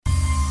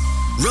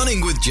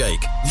Running with Jake,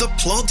 the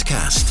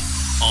Plodcast.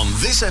 On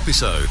this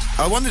episode...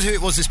 I wondered who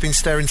it was that's been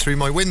staring through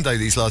my window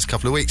these last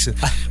couple of weeks and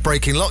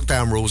breaking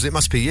lockdown rules. It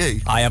must be you.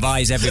 I have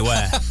eyes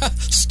everywhere.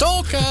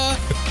 Stalker!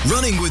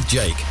 Running with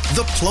Jake,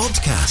 the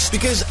Plodcast.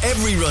 Because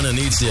every runner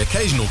needs the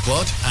occasional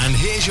plod. And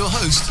here's your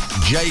host,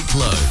 Jake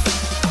Lowe.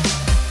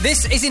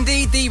 This is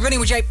indeed the Running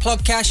with Jake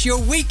Plodcast, your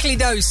weekly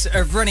dose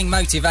of running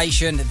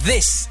motivation.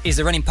 This is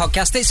the Running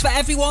Podcast. It's for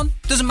everyone.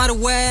 Doesn't matter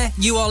where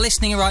you are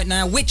listening right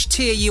now, which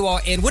tier you are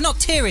in. We're not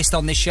tierist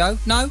on this show.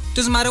 No,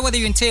 doesn't matter whether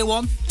you're in tier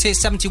 1, tier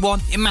 71.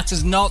 It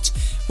matters not.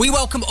 We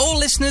welcome all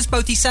listeners,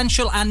 both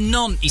essential and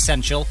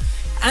non-essential.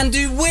 And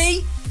do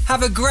we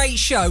have a great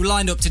show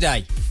lined up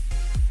today?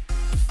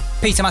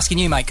 Pete, I'm asking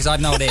you, mate, because I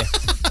have no idea.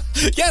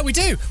 Yeah, we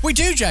do. We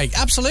do, Jake.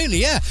 Absolutely,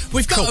 yeah.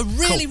 We've got a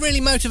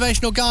really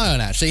motivational guy on,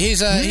 actually.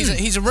 He's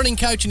a running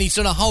coach, and he's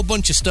done a whole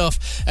bunch of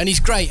stuff, and he's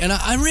great. And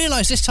I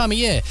realised this time of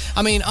year,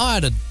 I mean, I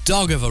had a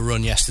dog of a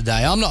run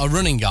yesterday. I'm not a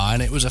running guy,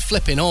 and it was a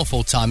flipping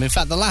awful time. In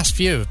fact, the last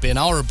few have been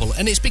horrible.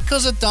 And it's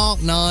because of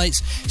dark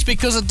nights, it's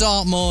because of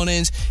dark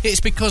mornings,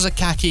 it's because of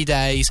khaki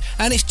days,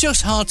 and it's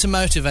just hard to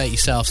motivate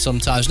yourself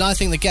sometimes. And I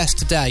think the guest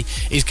today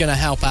is going to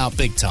help out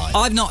big time.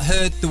 I've not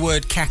heard the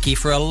word khaki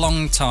for a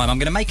long time. I'm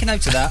going to make a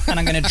note of that, and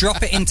I'm going to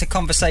drop it into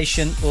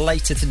conversation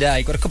later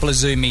today. Got a couple of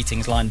Zoom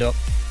meetings lined up.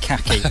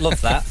 Khaki,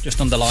 love that.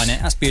 Just underline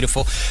it. That's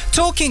beautiful.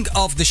 Talking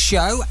of the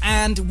show,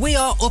 and we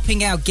are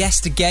upping our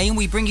guest game.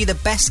 We bring you the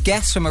best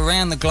guests from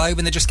around the globe,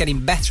 and they're just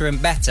getting better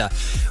and better.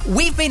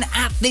 We've been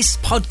at this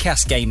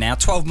podcast game now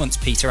 12 months,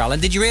 Peter Allen.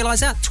 Did you realise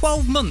that?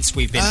 12 months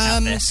we've been at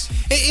this.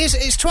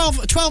 It's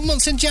 12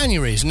 months in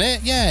January, isn't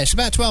it? Yeah, it's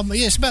about 12.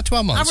 Yeah, it's about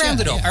 12 months. I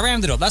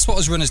rounded up. That's what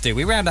us runners do.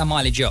 We round our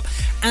mileage up.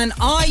 And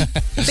I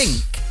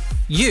think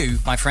you,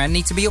 my friend,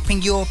 need to be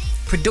upping your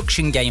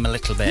production game a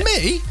little bit.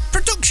 Me?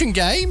 Production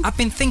game? I've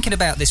been thinking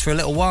about this for a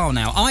little while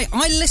now.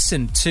 I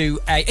listened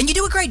to and you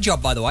do a great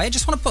job, by the way. I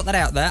just want to put that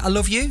out there. I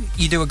love you.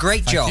 You do a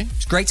great job. You.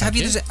 It's great to have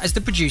you as the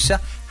producer.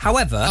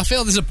 However, I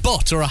feel there's a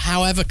but or a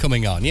however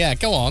coming on. Yeah,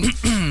 go on.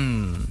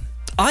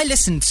 I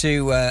listened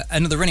to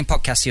another running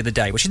podcast the other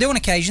day, which I do on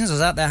occasions. I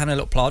was out there having a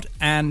little plod,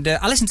 and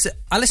I listened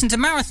to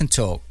Marathon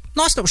Talk.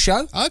 Nice little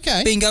show.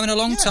 Okay. Been going a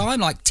long time,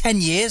 like 10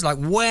 years, like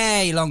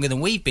way longer than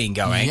we've been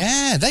going.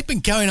 Yeah, they've been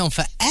going on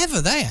forever,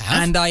 they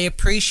have. And I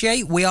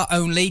appreciate we are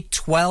only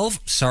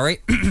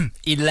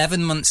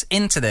 11 months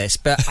into this,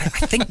 but I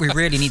think we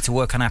really need to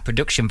work on our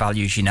production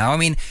values, you know. I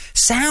mean,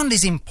 sound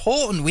is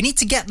important. We need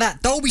to get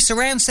that Dolby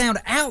surround sound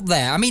out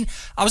there. I mean,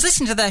 I was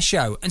listening to their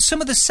show, and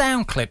some of the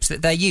sound clips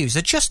that they use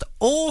are just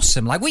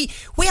awesome. Like, we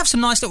have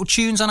some nice little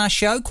tunes on our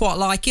show, quite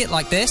like it,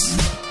 like this.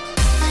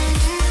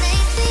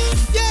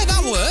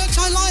 Works.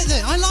 I like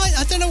that.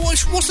 I don't know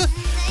what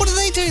are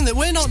they doing that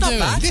we're not doing?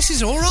 Bad. This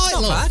is all right,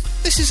 not bad.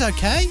 This is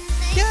okay.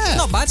 Yeah.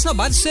 It's not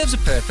bad. It serves a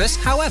purpose.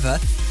 However,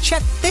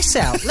 check this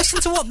out. Listen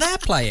to what they're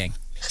playing.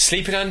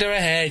 Sleeping under a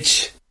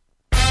hedge.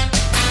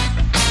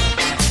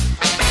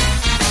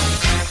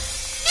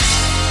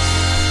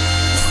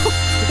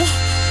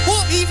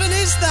 What even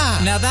is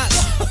that? Now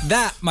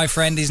that, my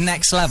friend, is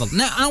next level.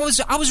 Now I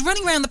was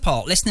running around the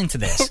park listening to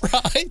this.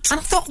 Right. And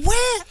I thought,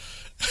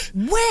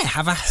 where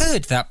have I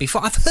heard that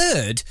before? I've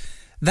heard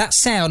that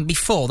sound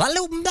before. That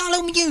little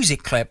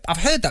music clip. I've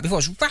heard that before.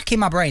 It's racking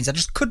my brains. I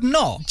just could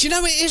not. Do you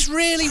know, it is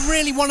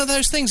really one of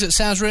those things that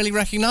sounds really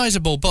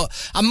recognisable, but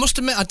I must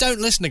admit I don't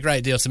listen a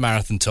great deal to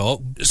Marathon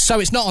Talk, so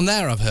it's not on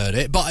there I've heard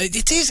it, but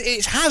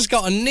it has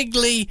got a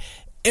niggly,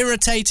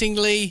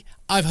 irritatingly,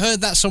 I've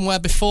heard that somewhere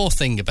before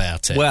thing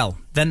about it. Well,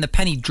 then the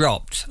penny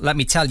dropped, let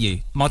me tell you.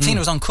 Martina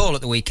was on call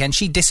at the weekend.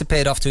 She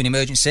disappeared off to an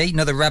emergency.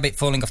 Another rabbit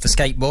falling off the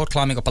skateboard,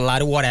 climbing up a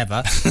ladder,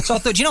 whatever. So I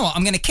thought, you know what?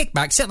 I'm going to kick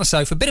back, sit on the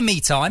sofa, a bit of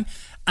me time,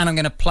 and I'm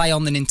going to play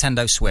on the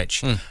Nintendo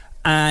Switch.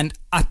 And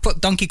I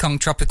put Donkey Kong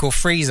Tropical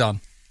Freeze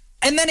on.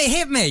 And then it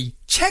hit me.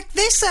 Check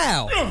this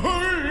out.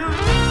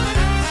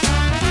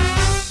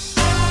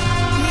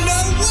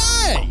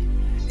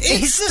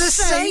 It's the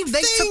same.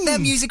 They took their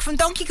music from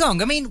Donkey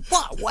Kong. I mean,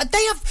 what?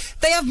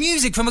 They have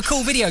music from a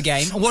cool video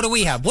game. What do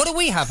we have?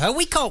 Huh?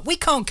 We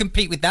can't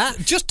compete with that.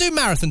 Just do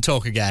Marathon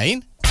Talk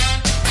again.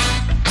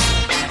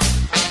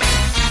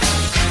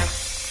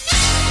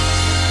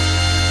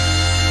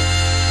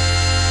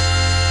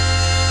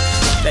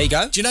 There you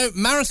go. Do you know,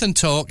 Marathon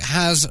Talk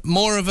has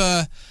more of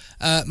a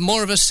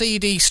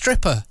CD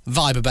stripper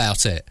vibe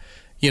about it.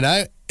 You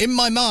know, in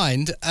my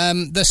mind,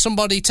 there's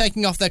somebody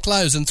taking off their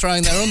clothes and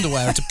throwing their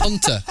underwear at a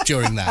punter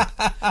during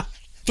that.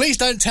 Please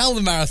don't tell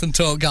the Marathon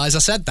Talk guys I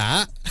said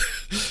that.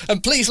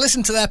 And please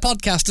listen to their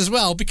podcast as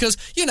well, because,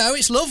 you know,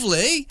 it's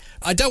lovely.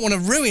 I don't want to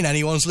ruin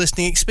anyone's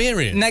listening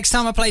experience. Next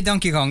time I play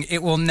Donkey Kong,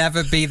 it will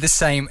never be the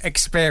same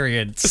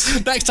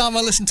experience. Next time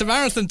I listen to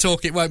Marathon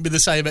Talk, it won't be the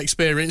same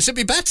experience. It'll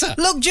be better.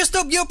 Look, just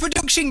up your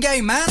production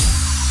game, man.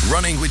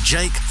 Running with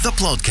Jake, the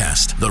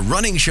Plodcast, the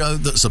running show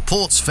that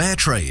supports fair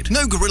trade.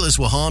 No gorillas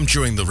were harmed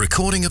during the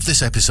recording of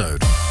this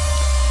episode,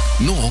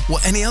 nor were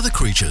any other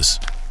creatures.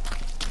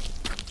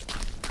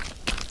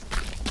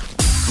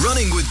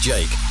 Running with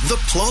Jake, the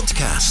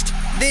Plodcast.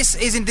 This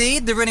is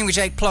indeed the Running with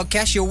Jake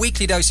podcast, your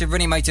weekly dose of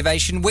running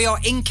motivation. We are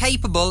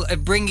incapable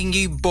of bringing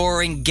you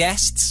boring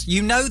guests.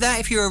 You know that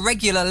if you're a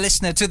regular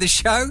listener to the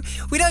show.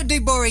 We don't do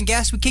boring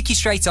guests. We kick you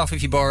straight off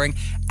if you're boring.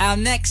 Our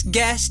next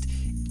guest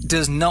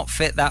does not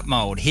fit that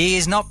mould. He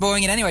is not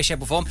boring in any way,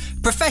 shape or form.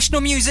 Professional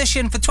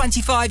musician for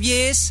 25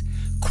 years.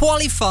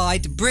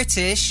 Qualified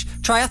British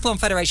Triathlon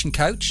Federation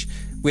coach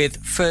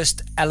with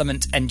First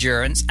Element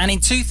Endurance. And in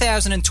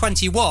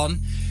 2021...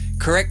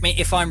 correct me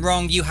if I'm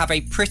wrong, you have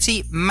a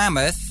pretty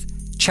mammoth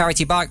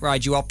charity bike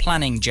ride you are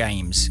planning,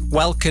 James.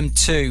 Welcome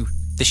to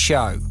the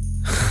show.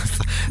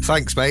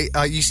 Thanks, mate.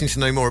 You seem to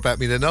know more about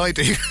me than I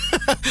do.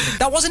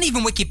 That wasn't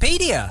even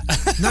Wikipedia.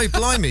 No,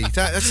 blimey,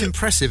 that's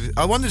impressive.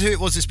 I wondered who it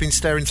was that's been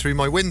staring through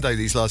my window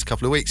these last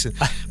couple of weeks and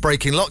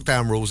breaking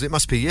lockdown rules. It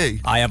must be you.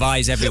 I have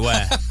eyes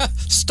everywhere.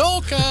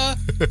 Stalker!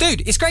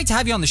 Dude, it's great to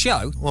have you on the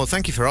show. Well,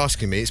 thank you for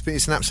asking me.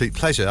 It's an absolute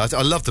pleasure.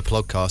 I love the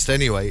podcast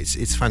anyway.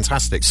 It's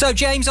fantastic. So,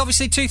 James,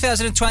 obviously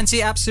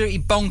 2020, absolutely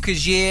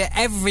bonkers year.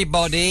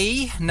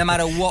 Everybody, no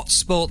matter what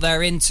sport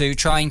they're into,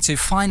 trying to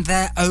find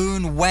their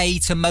own way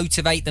to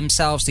motivate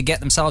themselves, to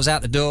get themselves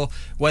out the door,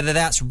 whether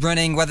that's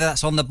running, whether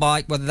that's on the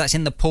bike, whether that's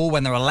in the pool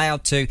when they're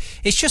allowed to.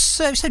 It's just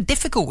so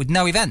difficult with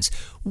no events.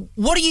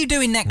 What are you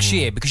doing next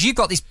year? Because you've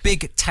got this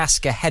big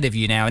task ahead of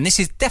you now, and this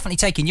is definitely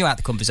taking you out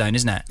the comfort zone,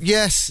 isn't it?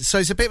 Yes, so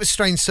it's a bit of a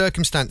strange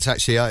circumstance,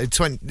 actually.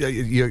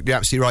 You're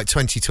absolutely right.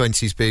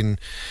 2020's been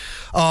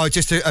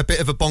just a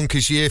bit of a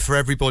bonkers year for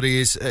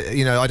everybody.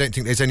 I don't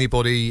think there's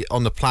anybody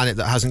on the planet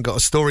that hasn't got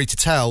a story to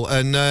tell.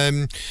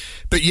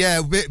 But yeah,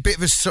 a bit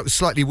of a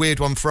slightly weird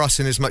one for us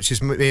in as much as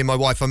me and my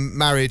wife. I'm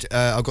married.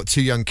 I've got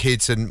 2 young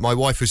kids, and my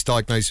wife was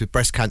diagnosed with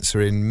breast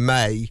cancer in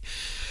May.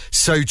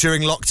 So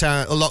during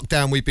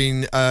lockdown, we've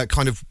been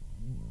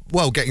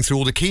getting through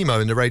all the chemo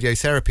and the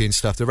radiotherapy and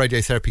stuff. The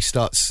radiotherapy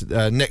starts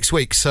next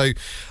week. So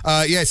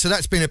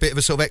that's been a bit of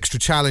a sort of extra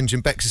challenge,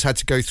 and Bex has had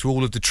to go through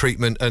all of the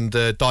treatment and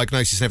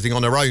diagnosis and everything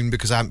on her own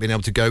because I haven't been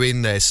able to go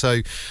in there.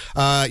 So,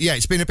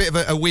 it's been a bit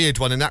of a weird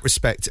one in that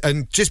respect.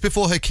 And just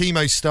before her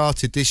chemo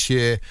started this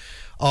year,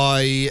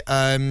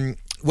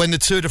 when the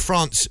Tour de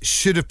France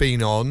should have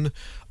been on,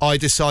 I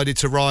decided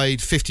to ride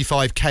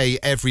 55k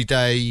every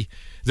day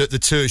that the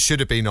tour should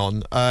have been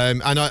on,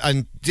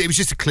 and it was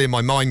just to clear my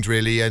mind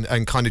really,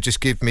 and kind of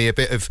just give me a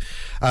bit of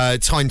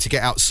time to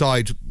get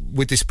outside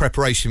with this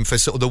preparation for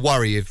sort of the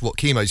worry of what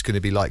chemo's going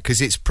to be like,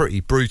 because it's pretty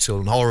brutal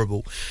and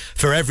horrible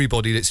for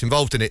everybody that's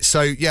involved in it.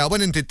 So yeah, I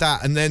went and did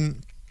that, and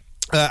then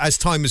as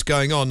time was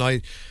going on,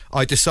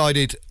 I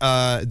decided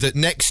that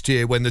next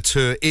year when the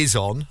tour is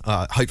on,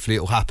 hopefully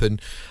it'll happen,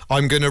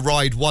 I'm going to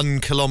ride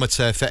 1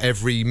 kilometre for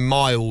every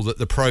mile that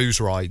the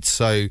pros ride.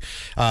 So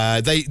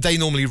they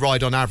normally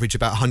ride on average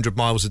about 100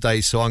 miles a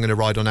day, so I'm going to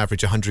ride on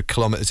average 100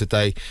 kilometres a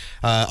day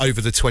over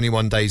the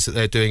 21 days that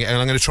they're doing it. And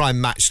I'm going to try and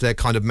match their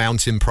kind of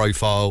mountain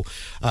profile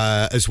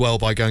as well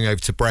by going over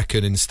to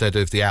Brecon instead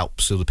of the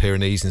Alps or the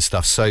Pyrenees and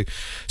stuff. So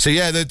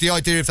yeah, the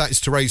idea of that is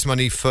to raise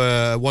money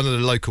for one of the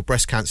local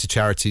breast cancer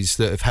charities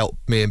that have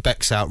helped me and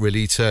Bex out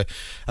really, to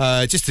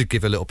just to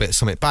give a little bit of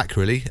something back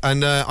really.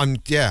 And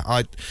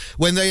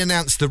when they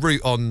announced the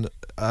route on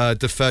the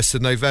 1st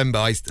of November,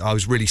 I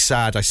was really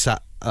sad. I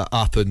sat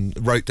up and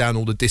wrote down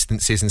all the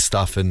distances and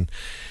stuff, and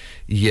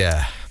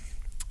yeah,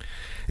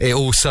 it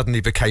all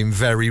suddenly became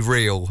very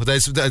real.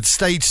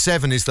 Stage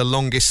 7 is the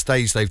longest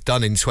stage they've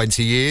done in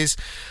 20 years.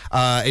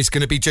 It's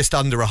going to be just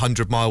under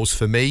 100 miles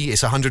for me.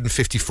 It's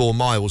 154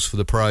 miles for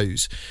the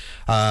pros,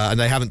 and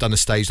they haven't done a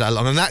stage that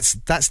long. And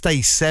that's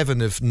day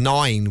 7 of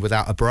 9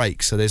 without a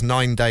break. So there's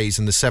 9 days,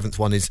 and the 7th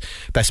one is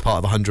best part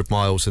of 100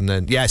 miles. And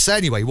then so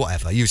anyway,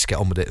 whatever. You just get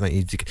on with it,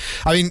 mate.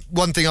 I mean,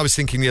 one thing I was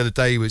thinking the other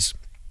day was,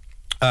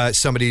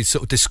 somebody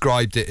sort of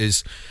described it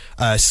as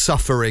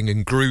suffering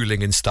and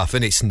grueling and stuff,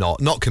 and it's not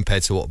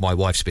compared to what my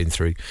wife's been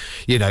through.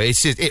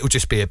 It'll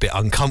just be a bit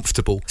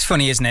uncomfortable. It's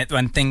funny, isn't it,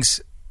 when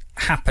things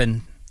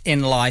happen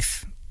in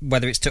life,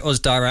 whether it's to us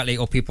directly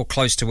or people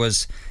close to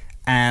us,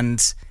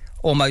 and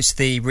almost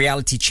the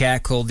reality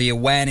check or the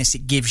awareness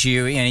it gives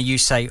you. You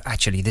say,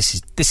 actually, this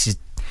is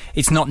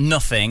it's not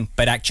nothing,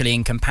 but actually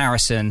in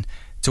comparison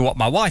to what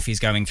my wife is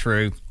going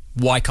through,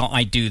 why can't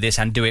I do this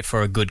and do it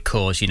for a good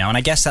cause, And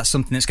I guess that's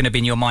something that's going to be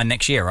in your mind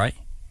next year, right?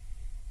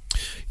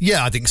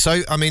 Yeah, I think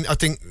so. I mean, I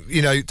think,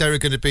 there are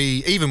going to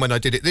be, even when I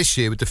did it this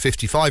year with the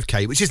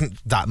 55k, which isn't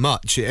that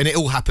much, and it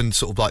all happened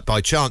sort of like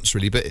by chance,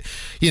 really. But,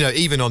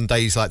 even on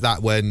days like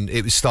that when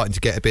it was starting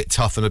to get a bit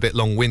tough and a bit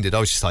long-winded, I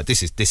was just like,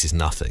 this is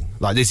nothing.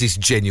 Like, this is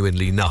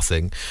genuinely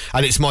nothing.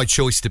 And it's my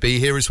choice to be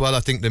here as well.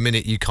 I think the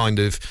minute you kind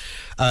of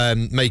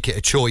make it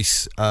a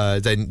choice,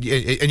 then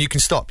and you can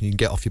stop, you can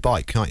get off your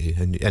bike, can't you?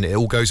 And it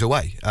all goes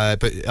away.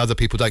 But other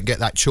people don't get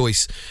that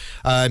choice.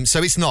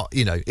 So it's not,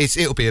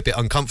 it'll be a bit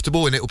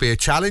uncomfortable and it'll be a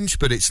challenge,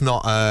 but it's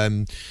not,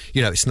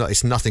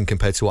 it's nothing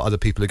compared to what other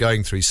people are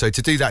going through. So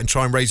to do that and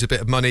try and raise a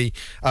bit of money,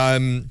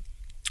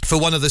 for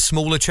one of the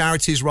smaller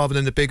charities rather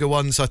than the bigger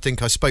ones. I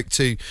think I spoke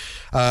to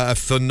a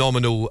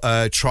phenomenal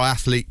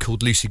triathlete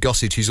called Lucy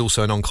Gossage, who's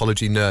also an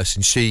oncology nurse,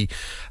 and she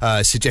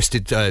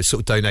suggested sort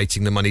of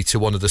donating the money to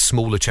one of the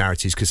smaller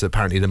charities because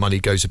apparently the money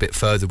goes a bit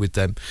further with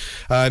them.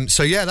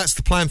 So yeah, that's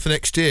the plan for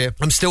next year.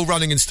 I'm still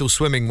running and still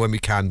swimming when we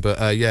can,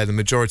 but yeah, the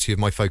majority of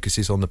my focus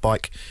is on the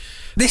bike.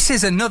 This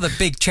is another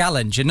big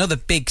challenge, another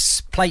big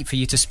plate for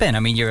you to spin. I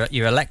mean,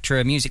 you're a lecturer,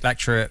 a music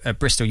lecturer at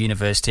Bristol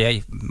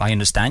University. I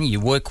understand you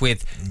work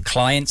with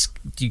clients,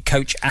 you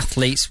coach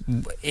athletes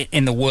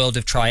in the world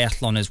of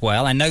triathlon as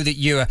well. I know that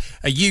you're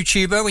a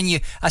YouTuber. When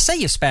I say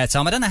your spare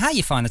time, I don't know how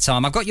you find the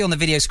time. I've got you on the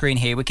video screen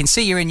here. We can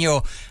see you're in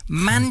your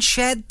man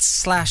shed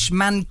 /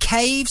 man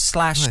cave /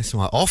 That's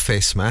my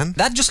office, man.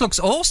 That just looks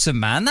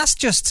awesome, man. That's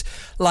just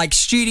like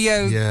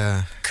studio.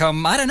 Yeah.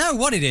 I don't know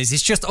what it is.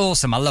 It's just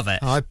awesome. I love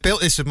it. I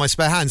built this with my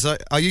spare hands.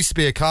 I used to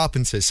be a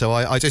carpenter, so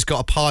I just got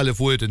a pile of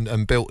wood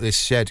and built this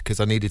shed because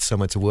I needed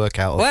somewhere to work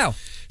out of. Wow.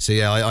 So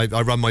yeah,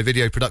 I run my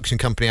video production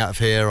company out of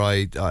here.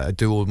 I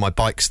do all my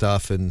bike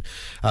stuff and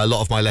a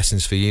lot of my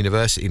lessons for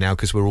university now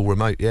because we're all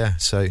remote. Yeah,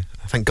 so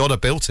thank God I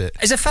built it.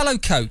 As a fellow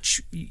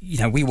coach, you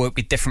know, we work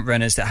with different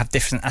runners that have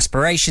different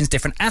aspirations,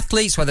 different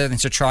athletes, whether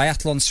it's a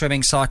triathlon,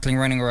 swimming, cycling,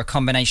 running, or a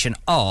combination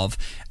of.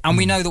 And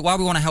we know that while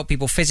we want to help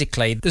people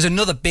physically, there's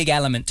another big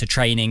element to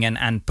training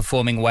and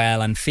performing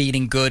well and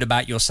feeling good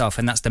about yourself,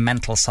 and that's the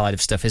mental side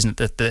of stuff, isn't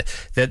it?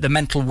 The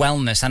mental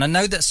wellness. And I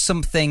know that's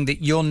something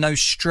that you're no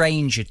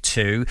stranger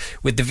to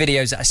with the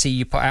videos that I see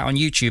you put out on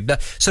YouTube. The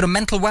sort of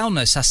mental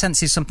wellness, I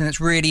sense, is something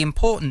that's really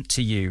important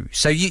to you.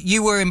 So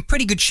you were in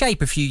pretty good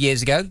shape a few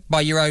years ago,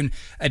 by your own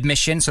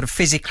admission, sort of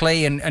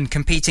physically and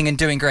competing and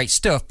doing great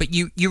stuff. But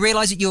you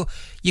realise that your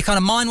kind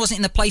of mind wasn't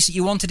in the place that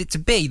you wanted it to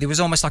be. There was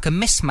almost like a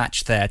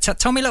mismatch there.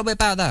 Tell me a little bit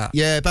about that.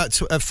 Yeah, about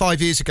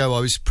 5 years ago,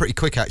 I was pretty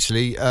quick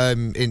actually,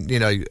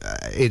 in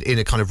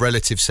a kind of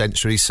relative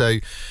sense, really. So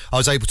I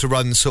was able to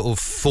run sort of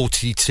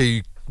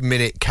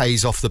 42-minute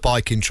Ks off the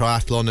bike in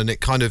triathlon, and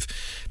it kind of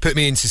put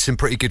me into some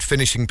pretty good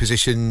finishing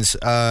positions,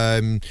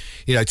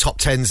 top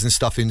tens and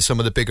stuff in some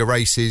of the bigger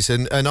races,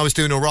 and I was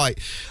doing all right.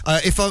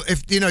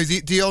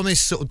 The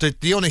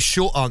honest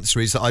short answer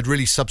is that I'd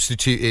really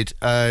substituted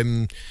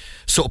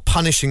sort of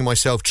punishing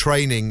myself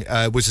training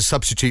was a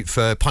substitute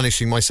for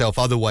punishing myself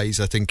other ways,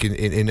 I think,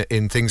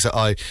 in things that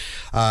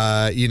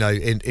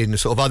in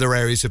sort of other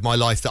areas of my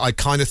life that I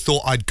kind of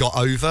thought I'd got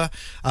over,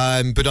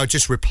 but I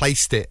just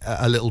replaced it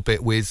a little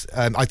bit with,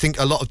 I think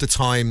a lot of the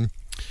time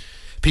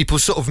people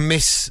sort of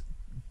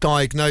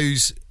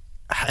misdiagnose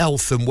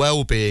health and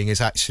well-being is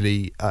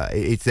actually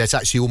there's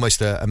actually almost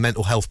a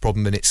mental health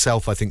problem in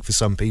itself, I think, for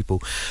some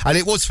people, and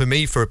it was for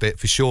me for a bit,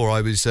 for sure.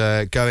 I was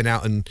going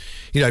out and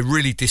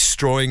really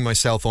destroying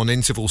myself on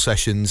interval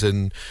sessions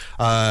and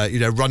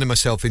running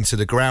myself into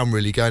the ground,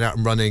 really going out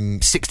and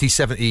running 60,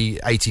 70,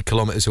 80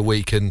 kilometres a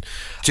week and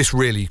just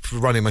really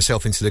running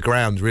myself into the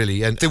ground,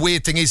 really. And the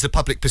weird thing is the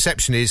public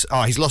perception is,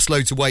 he's lost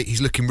loads of weight,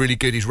 he's looking really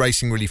good, he's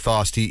racing really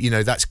fast,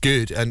 that's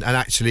good, and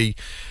actually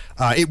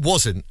it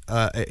wasn't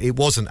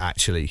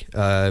actually.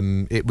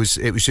 It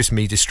was just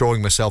me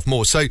destroying myself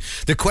more. So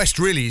the quest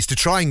really is to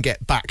try and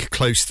get back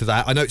close to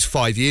that. I know it's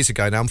 5 years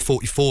ago now. I'm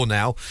 44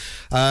 now.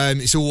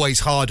 It's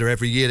always harder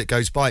every year that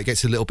goes by. It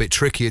gets a little bit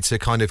trickier to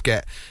kind of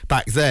get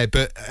back there.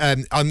 But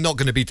I'm not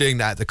going to be doing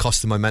that at the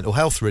cost of my mental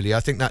health, really. I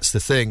think that's the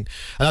thing.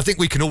 And I think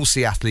we can all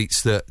see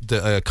athletes that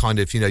are kind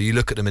of, you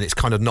look at them and it's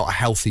kind of not a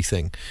healthy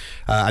thing.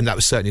 And that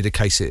was certainly the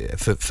case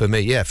for me.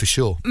 Yeah, for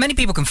sure. Many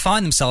people can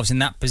find themselves in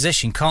that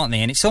position, can't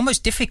they? And it's almost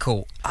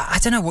difficult. I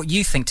don't know what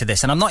you think to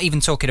this, and I'm not even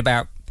talking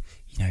about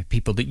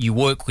people that you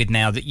work with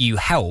now that you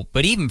help,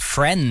 but even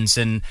friends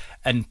and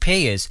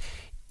peers.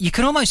 You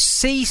can almost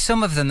see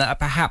some of them that are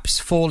perhaps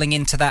falling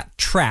into that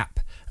trap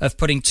of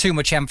putting too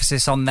much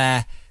emphasis on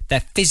their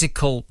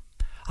physical,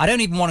 I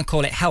don't even want to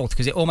call it health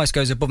because it almost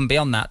goes above and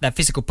beyond that, their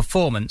physical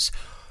performance,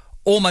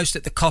 almost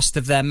at the cost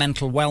of their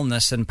mental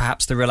wellness and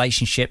perhaps the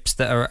relationships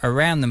that are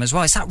around them as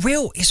well. It's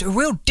a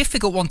real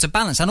difficult one to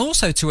balance and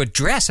also to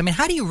address. I mean,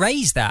 how do you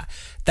raise that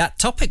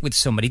topic with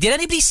somebody? Could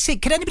anybody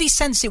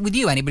sense it with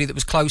you? Anybody that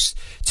was close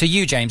to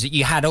you, James, that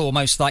you had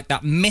almost like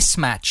that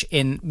mismatch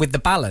with the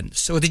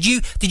balance? Or did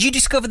you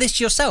discover this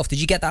yourself? Did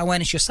you get that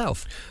awareness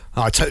yourself?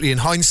 Totally. In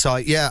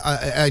hindsight,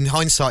 yeah. In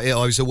hindsight,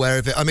 I was aware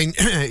of it. I mean,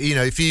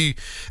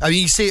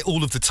 you see it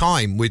all of the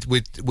time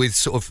with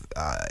sort of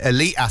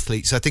elite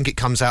athletes. I think it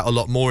comes out a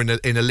lot more in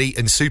elite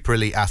and super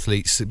elite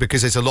athletes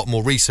because there's a lot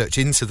more research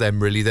into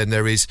them really than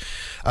there is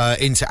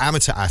into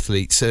amateur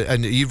athletes.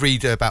 And you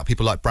read about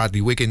people like Bradley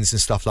Wiggins and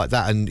stuff like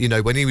that. And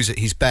when he was at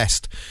his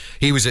best,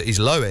 he was at his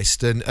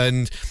lowest. And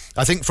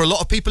I think for a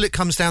lot of people, it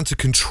comes down to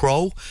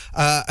control.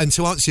 And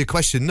to answer your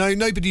question, no,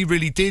 nobody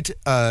really did.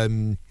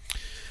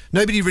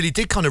 Nobody really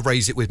did kind of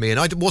raise it with me, and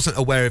I wasn't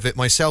aware of it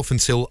myself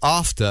until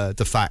after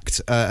the fact.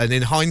 And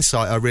in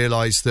hindsight, I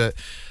realised that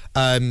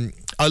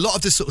a lot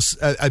of the sort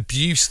of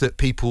abuse that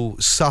people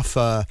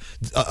suffer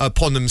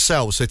upon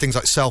themselves, so things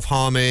like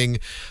self-harming,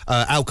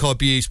 alcohol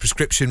abuse,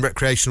 prescription,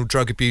 recreational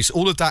drug abuse,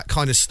 all of that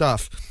kind of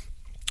stuff,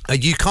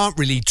 you can't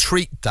really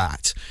treat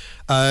that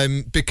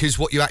because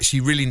what you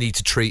actually really need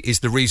to treat is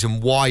the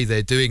reason why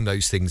they're doing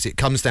those things. It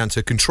comes down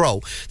to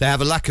control. They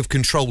have a lack of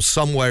control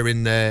somewhere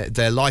in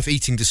their life.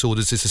 Eating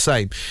disorders is the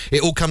same.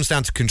 It all comes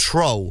down to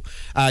control,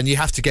 and you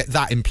have to get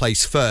that in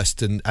place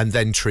first and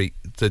then treat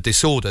the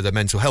disorder, the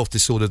mental health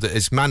disorder that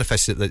has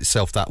manifested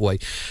itself that way.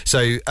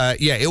 So,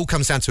 it all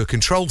comes down to a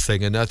control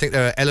thing, and I think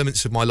there are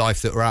elements of my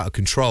life that are out of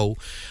control,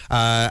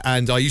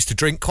 and I used to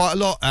drink quite a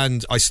lot,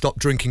 and I stopped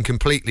drinking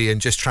completely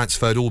and just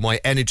transferred all my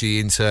energy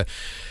into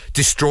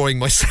destroying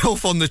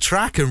myself on the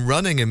track and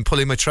running and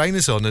pulling my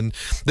trainers on, and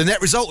the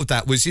net result of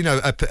that was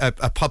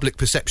a public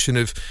perception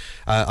of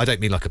I don't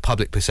mean like a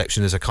public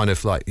perception as a kind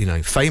of like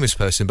famous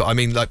person, but I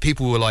mean like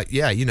people were like,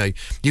 you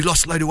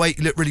lost a load of weight,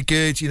 you look really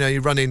good,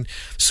 you're running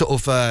sort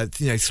of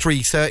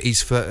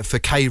 3:30s for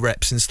K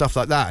reps and stuff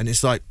like that, and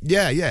it's like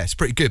it's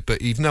pretty good,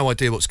 but you've no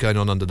idea what's going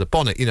on under the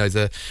bonnet.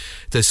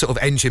 The sort of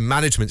engine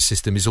management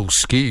system is all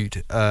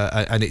skewed,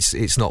 and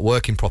it's not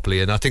working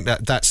properly, and I think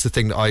that's the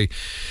thing that I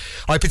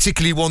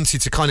particularly wanted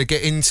to kind of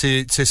get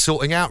into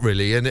sorting out,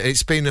 really. And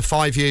it's been a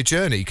 5-year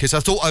journey, because I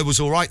thought I was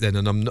all right then,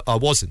 and I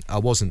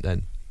wasn't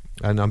then,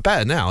 and I'm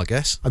better now, I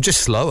guess. I'm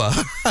just slower,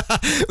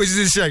 which is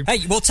a shame. Hey,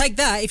 we'll take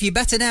that. If you're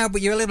better now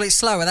but you're a little bit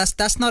slower,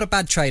 that's not a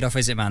bad trade-off,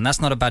 is it, man?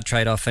 That's not a bad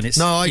trade-off. And it's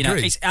no, I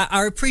agree.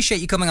 I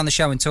appreciate you coming on the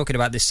show and talking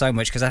about this so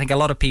much, because I think a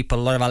lot of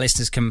our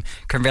listeners can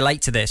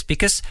relate to this,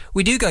 because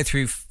we do go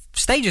through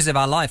stages of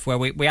our life where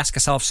we ask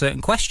ourselves certain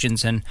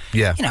questions, and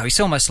it's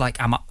almost like,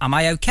 am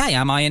I okay?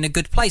 Am I in a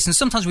good place? And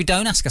sometimes we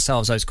don't ask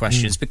ourselves those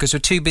questions because we're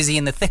too busy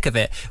in the thick of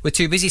it. We're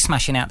too busy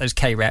smashing out those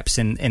K reps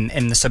in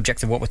the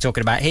subject of what we're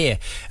talking about here,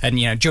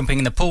 and jumping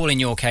in the pool in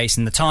your case,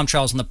 and the time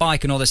trials on the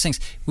bike and all those things.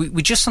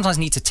 We just sometimes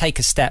need to take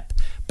a step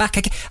back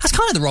again. That's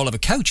kind of the role of a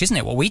coach, isn't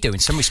it? What we do in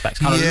some respects,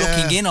 kind of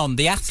looking in on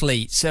the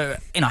athletes. So,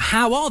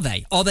 how are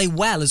they? Are they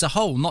well as a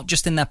whole, not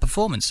just in their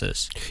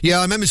performances? Yeah,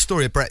 I remember the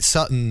story of Brett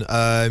Sutton,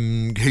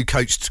 who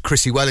coached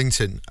Chrissy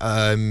Wellington.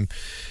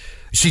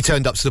 She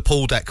turned up to the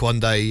pool deck one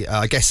day,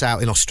 I guess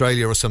out in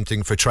Australia or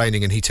something for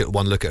training, and he took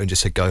one look at her and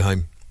just said, "Go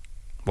home."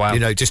 Wow.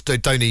 Just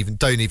don't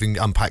even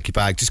unpack your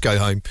bag. Just go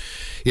home.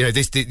 You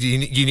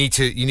need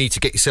to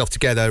get yourself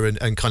together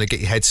and kind of get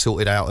your head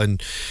sorted out.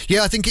 And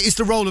I think it is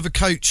the role of a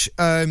coach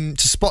to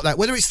spot that.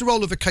 Whether it's the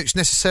role of a coach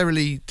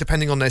necessarily,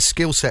 depending on their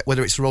skill set,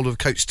 whether it's the role of a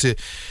coach to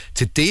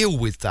deal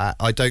with that,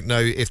 I don't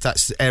know if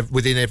that's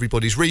within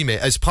everybody's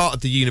remit. As part of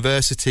the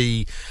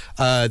university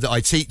that I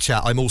teach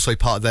at, I'm also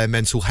part of their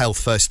mental health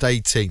first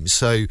aid team.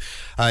 So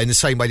in the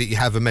same way that you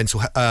have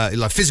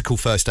a physical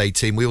first aid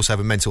team, we also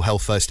have a mental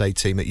health first aid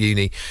team at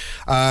uni.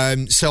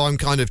 So I'm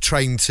kind of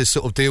trained to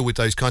sort of deal with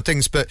those kind of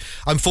things, but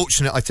I'm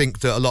fortunate. I think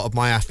that a lot of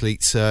my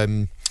athletes,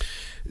 I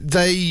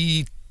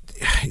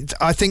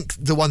think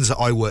the ones that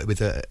I work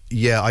with, I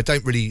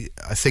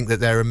think that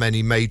there are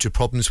many major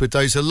problems with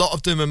those. A lot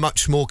of them are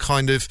much more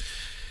kind of,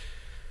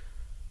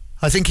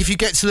 I think if you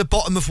get to the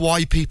bottom of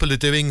why people are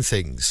doing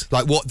things,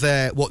 like what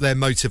their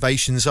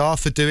motivations are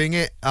for doing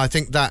it, I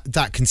think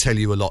that can tell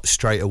you a lot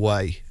straight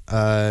away.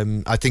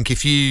 I think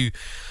if you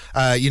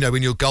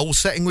when you're goal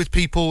setting with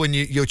people and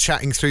you're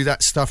chatting through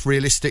that stuff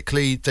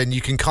realistically, then you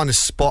can kind of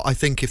spot, I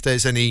think, if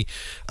there's any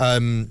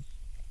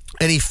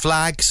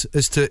flags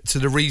as to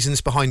the reasons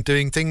behind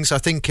doing things. I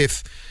think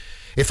if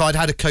I'd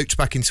had a coach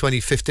back in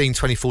 2014,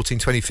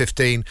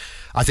 2015,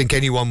 I think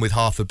anyone with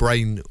half a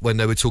brain, when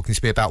they were talking to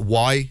me about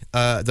why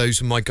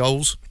those are my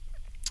goals,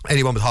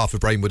 anyone with half a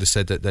brain would have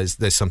said that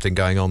there's something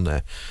going on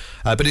there.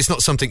 But it's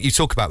not something you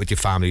talk about with your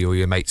family or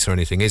your mates or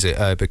anything, is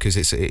it? Because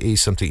it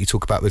is something you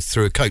talk about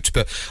through a coach.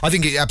 But I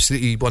think it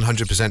absolutely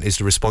 100% is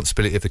the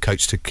responsibility of the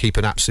coach to keep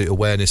an absolute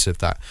awareness of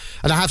that.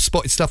 And I have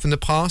spotted stuff in the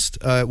past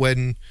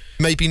when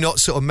maybe not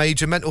sort of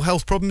major mental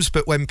health problems,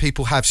 but when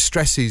people have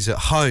stresses at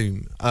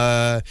home,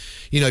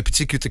 particularly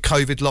with the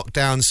COVID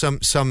lockdown,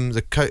 some of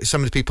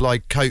the people I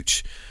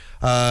coach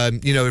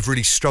have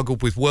really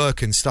struggled with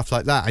work and stuff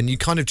like that, and you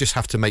kind of just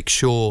have to make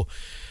sure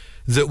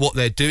that what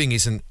they're doing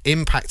isn't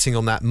impacting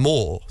on that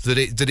more, that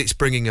it's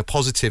bringing a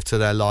positive to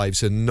their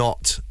lives and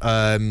not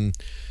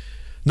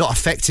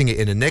affecting it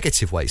in a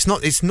negative way.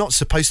 It's not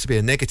supposed to be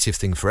a negative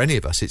thing for any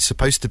of us. It's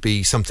supposed to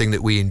be something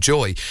that we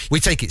enjoy. We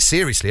take it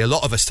seriously. A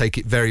lot of us take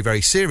it very,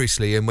 very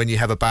seriously, and when you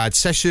have a bad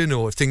session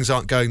or if things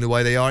aren't going the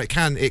way they are, it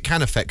can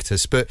affect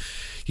us. But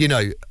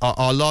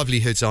our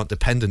livelihoods aren't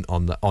dependent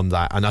on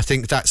that, and I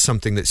think that's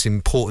something that's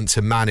important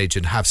to manage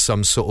and have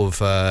some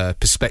sort of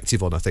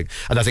perspective on, I think.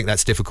 And I think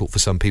that's difficult for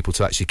some people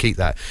to actually keep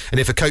that. And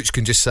if a coach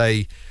can just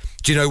say,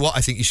 do you know what,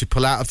 I think you should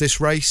pull out of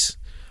this race,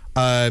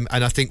 and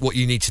I think what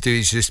you need to do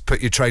is just put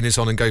your trainers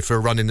on and go for a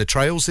run in the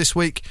trails this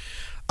week,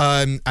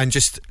 and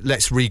just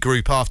let's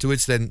regroup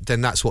afterwards, then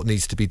that's what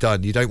needs to be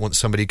done. You don't want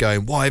somebody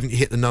going, why haven't you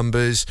hit the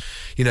numbers?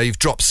 You've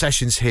dropped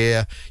sessions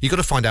here. You've got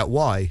to find out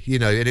why,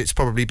 and it's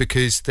probably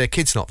because their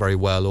kid's not very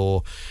well,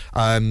 or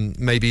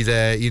maybe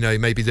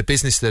maybe the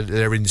business that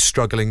they're in is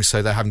struggling,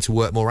 so they're having to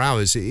work more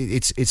hours.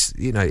 It's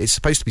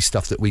supposed to be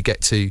stuff that we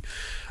get to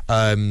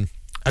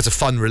as a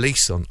fun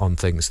release on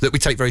things that we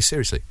take very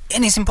seriously.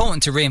 And it's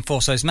important to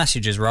reinforce those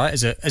messages, right?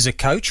 As a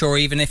coach, or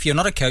even if you're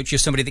not a coach, you're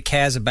somebody that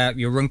cares about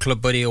your run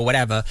club buddy or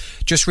whatever,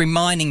 just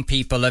reminding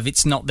people of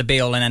it's not the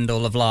be-all and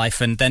end-all of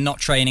life, and they're not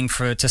training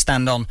to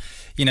stand on,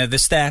 the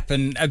step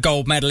and a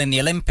gold medal in the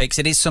Olympics.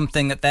 It is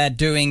something that they're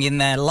doing in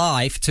their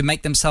life to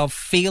make themselves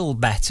feel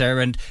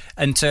better and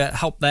to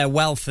help their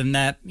wealth and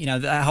their,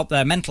 help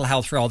their mental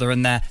health rather,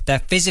 and their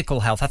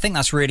physical health. I think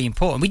that's really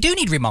important. We do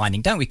need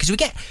reminding, don't we? Because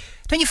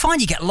don't you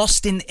find you get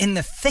lost in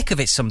the thick of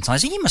it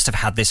sometimes? And you must have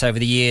had this over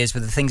the years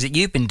with the things that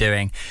you've been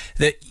doing,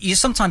 that you're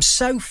sometimes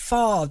so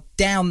far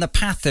down the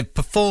path of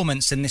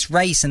performance in this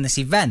race and this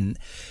event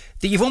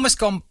that you've almost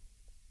gone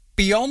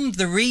beyond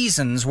the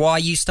reasons why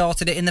you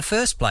started it in the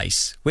first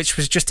place, which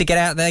was just to get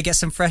out there, get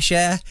some fresh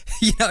air,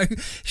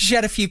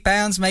 shed a few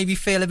pounds, maybe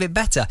feel a bit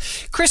better.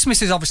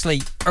 Christmas is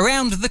obviously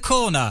around the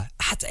corner.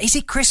 Is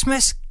it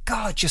Christmas?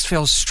 God, it just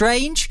feels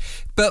strange.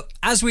 But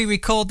as we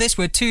record this,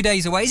 we're 2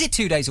 days away. Is it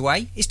 2 days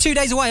away? It's 2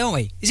 days away, aren't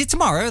we? Is it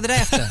tomorrow or the day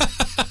after?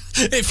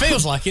 It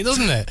feels like it,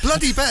 doesn't it?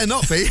 Bloody better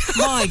not be.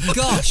 My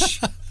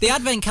gosh. The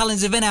advent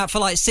calendars have been out for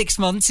like 6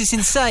 months. It's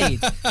insane.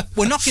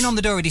 We're knocking on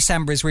the door of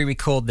December as we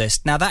record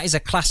this. Now, that is a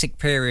classic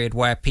period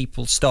where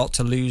people start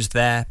to lose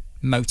their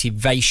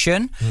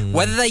motivation,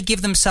 whether they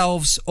give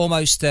themselves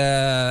almost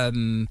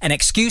an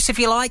excuse, if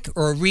you like,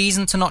 or a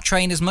reason to not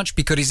train as much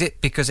because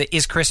it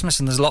is Christmas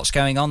and there's lots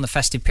going on, the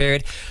festive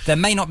period. There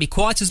may not be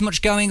quite as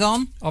much going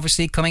on.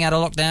 Obviously, coming out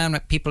of lockdown,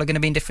 people are going to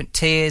be in different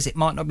tiers. It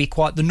might not be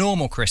quite the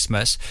normal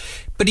Christmas.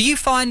 But do you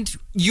find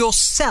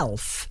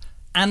yourself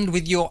and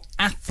with your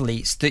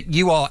athletes that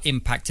you are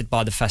impacted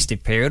by the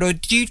festive period, or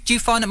do you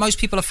find that most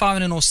people are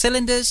firing on all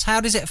cylinders?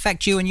 How does it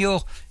affect you and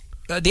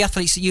the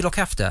athletes that you look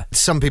after?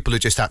 Some people are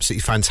just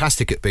absolutely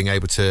fantastic at being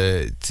able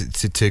to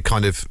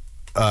kind of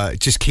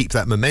just keep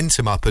that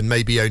momentum up and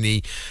maybe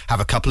only have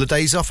a couple of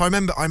days off. I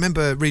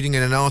remember reading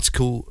in an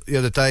article the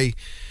other day,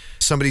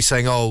 somebody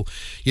saying, over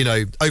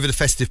the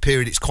festive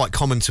period it's quite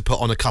common to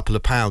put on a couple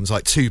of pounds,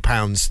 like 2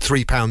 pounds,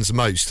 3 pounds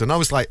most. And I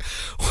was like,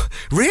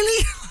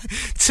 really?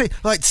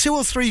 Like 2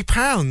 or 3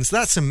 pounds?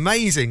 That's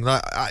amazing.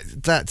 Like I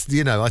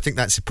think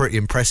that's pretty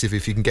impressive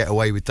if you can get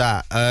away with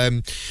that.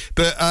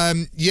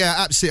 Yeah,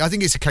 absolutely. I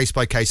think it's a case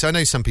by case. I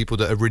know some people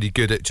that are really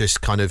good at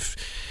just kind of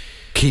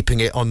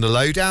keeping it on the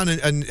lowdown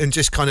and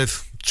just kind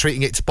of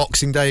treating it to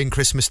Boxing Day and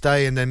Christmas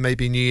Day and then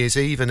maybe New Year's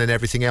Eve, and then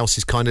everything else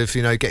is kind of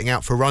getting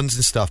out for runs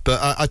and stuff. But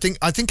I think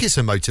it's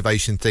a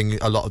motivation thing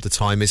a lot of the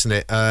time, isn't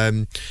it?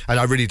 And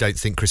I really don't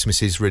think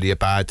Christmas is really a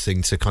bad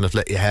thing to kind of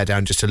let your hair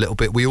down just a little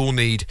bit. We all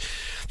need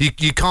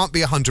you can't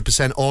be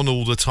 100% on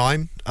all the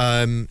time.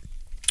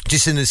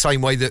 Just in the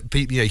same way that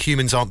people,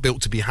 humans aren't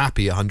built to be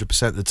happy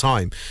 100% of the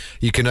time.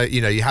 You can,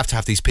 you have to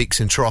have these peaks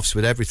and troughs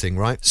with everything,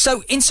 right?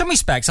 So, in some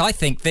respects, I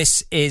think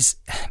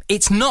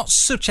it's not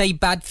such a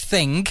bad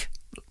thing.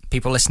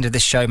 People listening to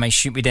this show may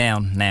shoot me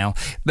down now,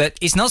 but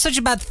it's not such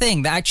a bad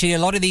thing that actually a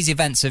lot of these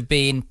events have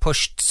been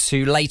pushed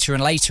to later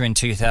and later in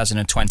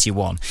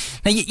 2021.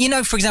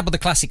 Now, for example, the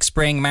Classic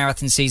Spring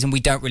Marathon season,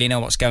 we don't really know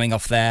what's going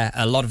off there.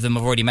 A lot of them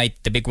have already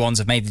the big ones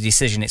have made the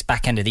decision it's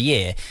back end of the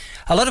year.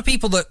 A lot of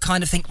people that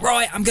kind of think,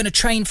 right, I'm going to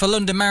train for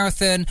London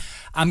Marathon,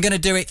 I'm going to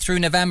do it through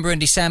November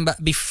and December.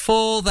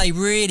 Before they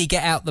really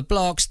get out the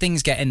blocks,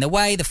 things get in the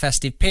way, the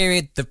festive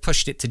period, they've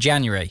pushed it to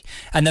January.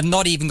 And they've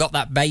not even got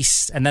that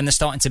base, and then they're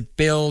starting to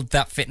build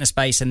that fitness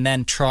base and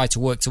then try to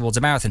work towards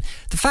a marathon.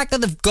 The fact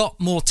that they've got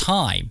more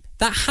time,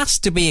 that has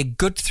to be a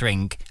good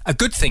thing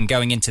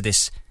going into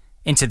this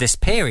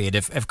period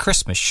of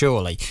Christmas,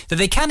 surely, that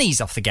they can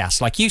ease off the gas,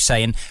 like you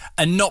say,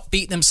 and not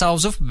beat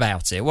themselves up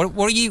about it. What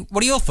are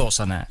your thoughts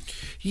on that?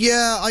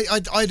 Yeah,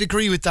 I'd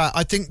agree with that.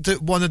 I think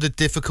that one of the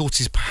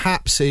difficulties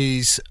perhaps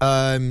is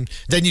then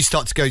you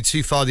start to go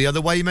too far the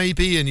other way,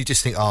 maybe, and you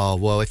just think, oh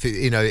well, if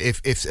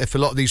a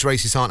lot of these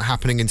races aren't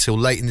happening until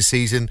late in the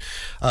season,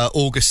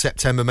 August,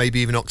 September, maybe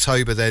even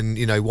October, then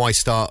why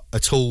start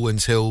at all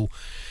until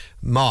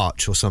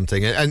March or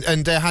something,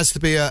 and there has to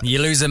be you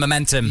lose the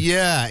momentum.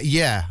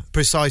 Yeah,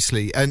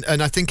 precisely. And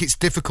I think it's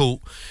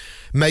difficult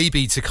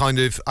maybe to kind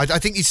of I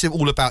think it's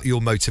all about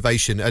your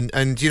motivation, and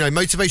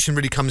motivation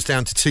really comes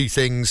down to two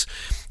things,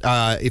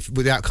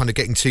 without kind of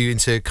getting too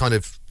into kind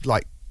of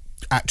like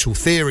actual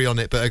theory on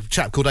it, but a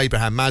chap called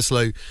Abraham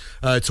Maslow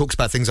talks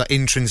about things like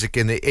intrinsic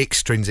and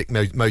extrinsic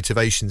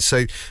motivation.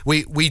 So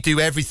we do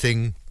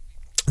everything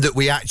that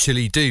we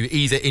actually do,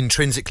 either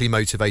intrinsically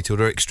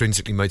motivated or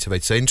extrinsically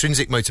motivated. So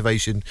intrinsic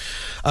motivation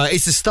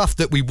is the stuff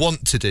that we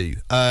want to do.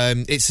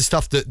 It's the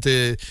stuff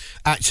that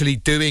actually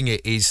doing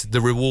it is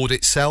the reward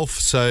itself.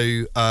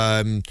 So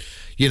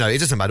it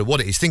doesn't matter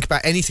what it is. Think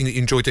about anything that you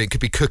enjoy doing. It could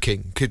be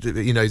cooking.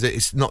 That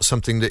it's not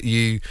something that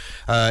you,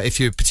 if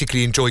you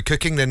particularly enjoy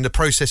cooking, then the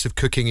process of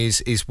cooking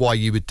is why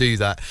you would do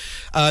that.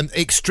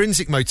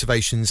 Extrinsic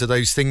motivations are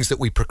those things that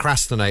we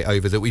procrastinate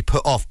over, that we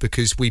put off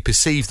because we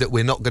perceive that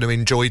we're not going to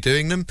enjoy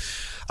doing them.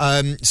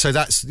 So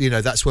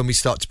that's when we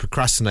start to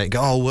procrastinate and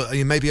go, oh,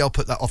 well, maybe I'll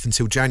put that off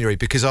until January,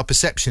 because our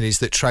perception is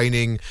that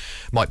training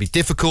might be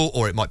difficult,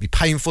 or it might be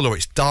painful, or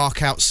it's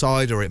dark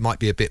outside, or it might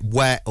be a bit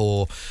wet,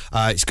 or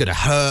it's going to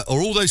hurt, or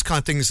all all those kind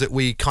of things that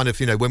we kind of,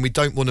 when we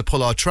don't want to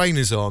pull our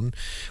trainers on,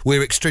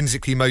 we're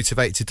extrinsically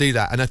motivated to do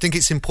that. And I think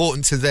it's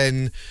important to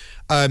then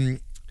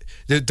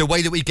the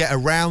way that we get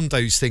around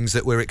those things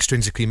that we're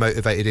extrinsically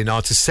motivated in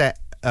are to set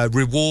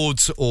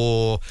rewards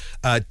or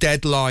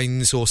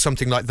deadlines or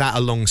something like that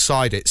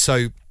alongside it.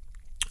 So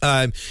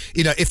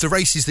if the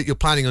races that you're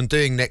planning on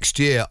doing next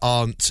year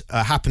aren't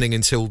happening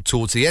until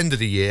towards the end of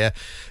the year,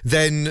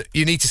 then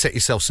you need to set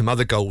yourself some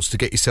other goals to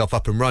get yourself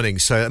up and running.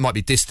 So it might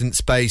be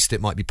distance-based,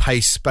 it might be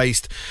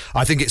pace-based.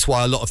 I think it's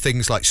why a lot of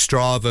things like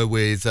Strava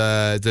with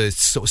the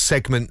sort of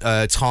segment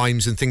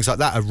times and things like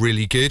that are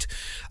really good,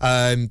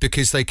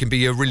 because they can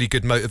be a really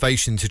good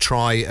motivation to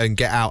try and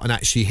get out and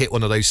actually hit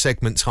one of those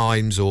segment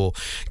times or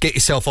get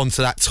yourself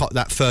onto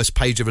that first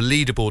page of a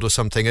leaderboard or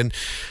something. And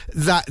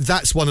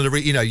that's one of the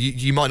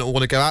you might not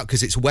want to go out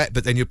because it's wet,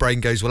 but then your brain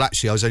goes, well,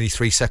 actually I was only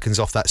 3 seconds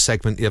off that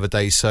segment the other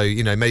day, so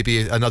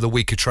maybe another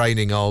week of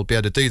training I'll be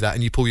able to do that,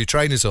 and you pull your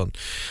trainers on.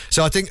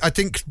 So I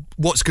think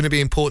what's going to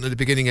be important at the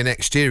beginning of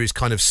next year is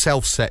kind of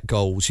self-set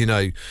goals, your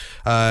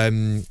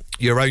own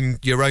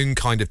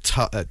kind of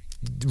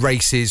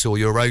races or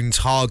your own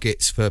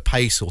targets for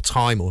pace or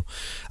time, or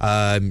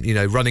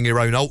running your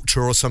own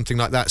ultra or something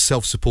like that,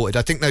 self-supported.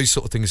 I think those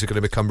sort of things are going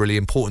to become really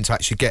important to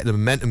actually get the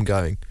momentum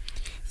going.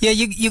 Yeah,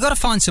 you got to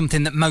find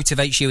something that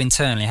motivates you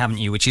internally, haven't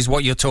you? Which is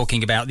what you're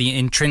talking about, the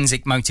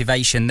intrinsic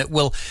motivation that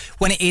will,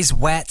 when it is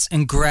wet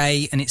and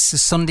grey and it's a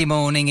Sunday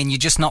morning and you're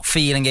just not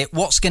feeling it,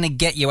 what's going to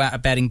get you out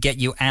of bed and get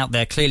you out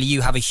there? Clearly,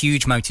 you have a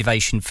huge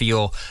motivation for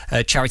your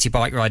charity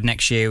bike ride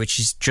next year, which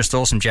is just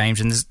awesome,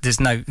 James. And there's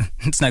no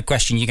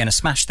question you're going to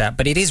smash that.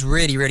 But it is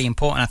really, really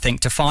important, I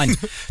think, to find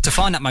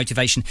that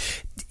motivation.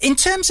 In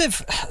terms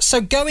of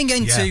going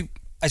into. Yeah.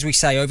 As we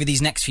say, over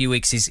these next few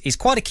weeks is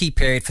quite a key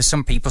period for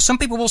some people. Some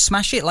people will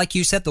smash it, like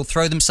you said, they'll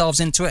throw themselves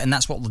into it, and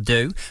that's what they'll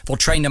do. They'll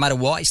train no matter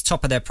what, it's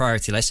top of their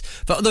priority list.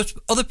 But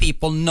other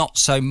people, not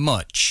so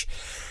much.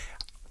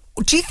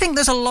 Do you think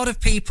there's a lot of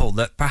people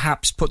that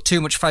perhaps put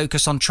too much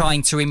focus on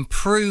trying to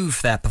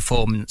improve their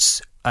performance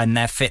and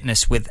their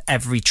fitness with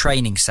every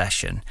training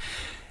session?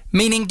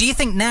 Meaning, do you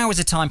think now is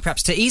a time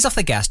perhaps to ease off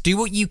the gas, do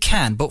what you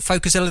can, but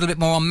focus a little bit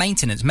more on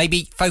maintenance?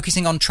 Maybe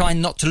focusing on trying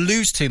not to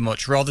lose too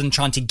much rather than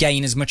trying to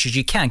gain as much as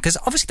you can? Because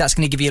obviously that's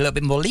going to give you a little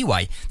bit more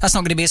leeway. That's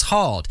not going to be as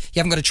hard. You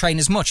haven't got to train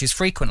as much as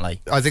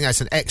frequently. I think that's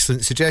an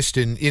excellent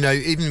suggestion.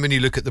 Even when you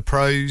look at the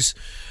pros,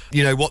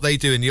 what they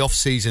do in the off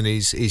season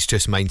is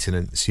just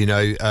maintenance.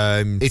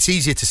 It's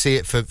easier to see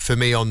it for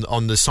me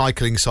on the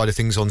cycling side of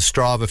things on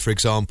Strava, for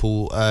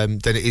example,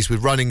 than it is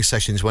with running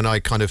sessions when I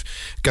kind of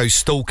go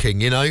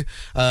stalking.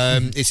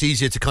 It's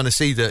easier to kind of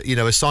see that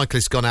a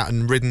cyclist's gone out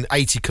and ridden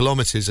 80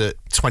 kilometres at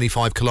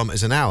 25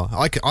 kilometres an hour.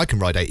 I can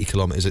ride 80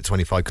 kilometres at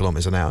 25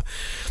 kilometres an hour.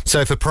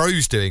 So if a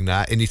pro's doing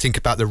that, and you think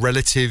about the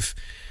relative,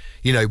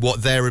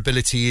 what their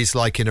ability is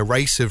like in a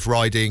race of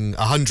riding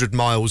 100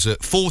 miles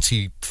at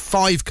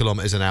 45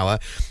 kilometres an hour,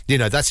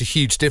 that's a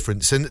huge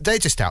difference. And they're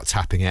just out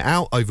tapping it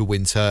out over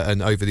winter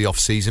and over the off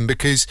season,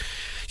 because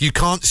you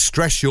can't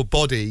stress your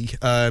body.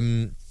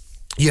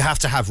 You have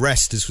to have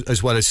rest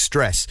as well as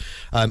stress,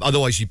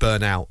 otherwise you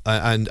burn out.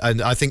 And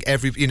I think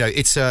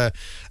it's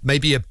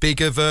maybe a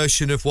bigger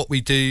version of what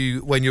we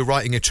do when you're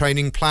writing a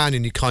training plan,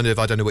 and you kind of,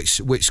 I don't know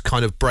which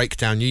kind of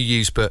breakdown you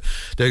use, but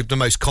the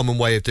most common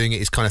way of doing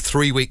it is kind of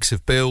 3 weeks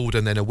of build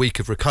and then a week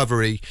of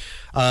recovery.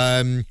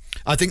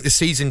 I think the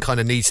season kind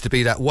of needs to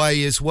be that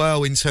way as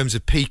well, in terms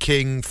of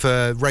peaking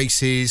for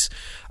races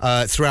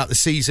throughout the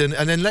season,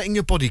 and then letting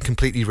your body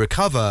completely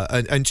recover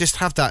and just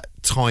have that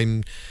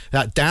time,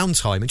 that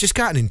downtime, and just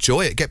go out and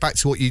enjoy it. Get back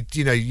to what you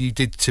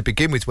did to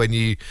begin with, when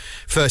you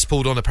first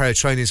pulled on a pair of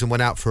trainers and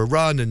went out for a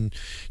run, and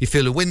you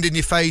feel the wind in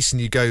your face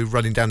and you go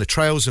running down the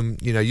trails. And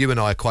you and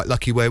I are quite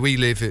lucky where we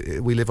live.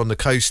 We live on the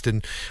coast,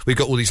 and we've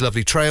got all these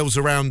lovely trails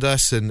around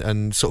us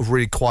and sort of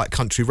really quiet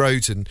country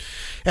roads, and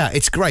yeah,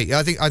 it's great.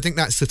 I think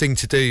that's the thing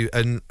to do,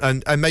 and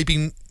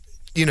maybe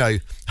I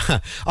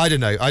don't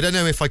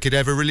know if I could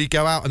ever really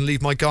go out and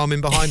leave my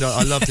Garmin behind.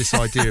 I love this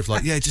idea of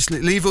just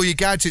leave all your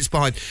gadgets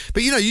behind,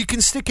 but you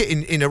can stick it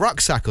in a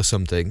rucksack or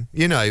something,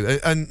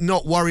 and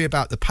not worry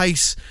about the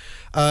pace,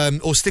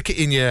 or stick it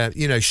in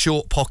your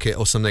short pocket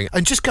or something,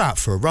 and just go out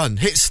for a run,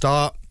 hit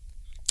start,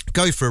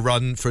 go for a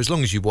run for as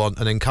long as you want,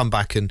 and then come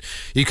back, and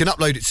you can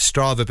upload it to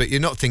Strava, but you're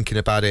not thinking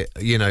about it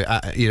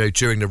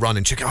during the run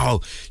and check,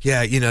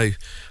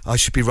 I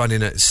should be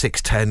running at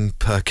 6:10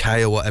 per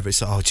K or whatever.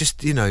 It's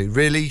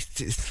really,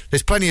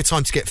 there's plenty of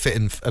time to get fit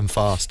and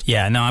fast.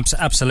 Yeah, no,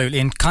 absolutely.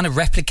 And kind of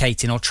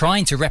replicating or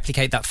trying to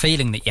replicate that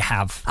feeling that you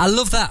have. I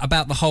love that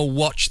about the whole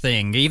watch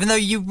thing. Even though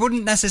you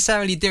wouldn't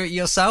necessarily do it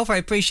yourself, I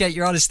appreciate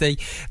your honesty,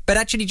 but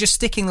actually just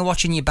sticking the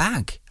watch in your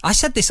bag. I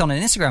said this on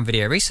an Instagram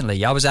video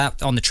recently. I was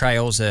out on the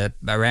trails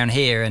around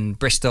here in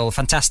Bristol.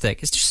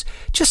 Fantastic. It's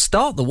just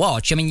start the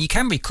watch. I mean, you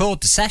can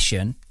record the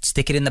session,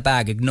 stick it in the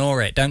bag,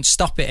 ignore it, don't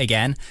stop it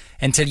again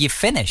until you've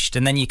finished,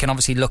 and then you can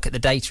obviously look at the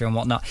data and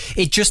whatnot.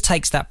 It just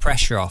takes that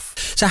pressure off.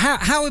 So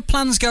how are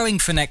plans going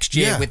for next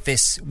year with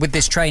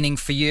this training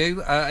for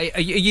you? Are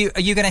you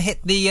going to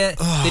hit the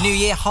new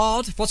year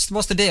hard? What's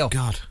the deal?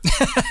 God,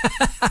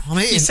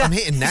 I'm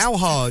hitting now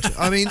hard.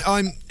 I mean,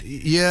 I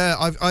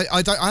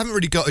haven't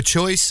really got a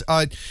choice.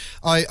 I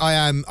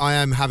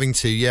am having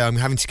to. Yeah, I'm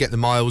having to get the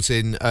miles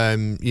in,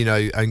 and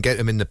get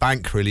them in the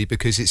bank really,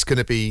 because it's going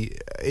to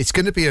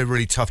be a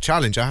really tough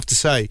challenge, I have to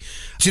say.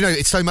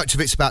 It's so much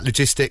of it's about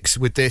logistics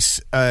with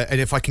this,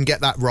 and if I can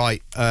get that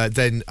right,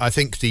 then I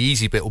think the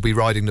easy bit will be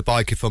riding the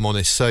bike, if I'm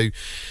honest. So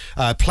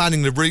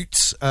planning the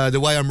routes, the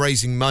way I'm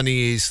raising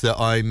money is that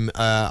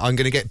I'm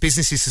going to get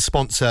businesses to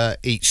sponsor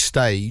each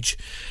stage,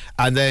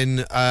 and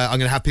then I'm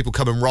going to have people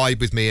come and ride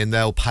with me, and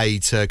they'll pay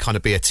to kind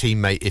of be a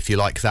teammate, if you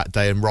like, that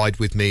day, and ride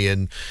with me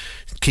and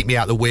keep me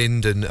out the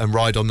wind and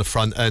ride on the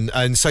front.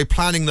 And so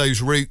planning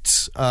those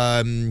routes,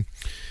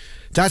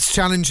 that's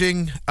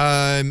challenging,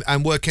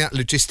 and working out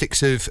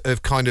logistics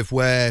of kind of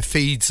where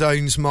feed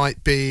zones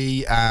might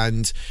be,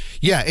 and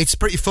it's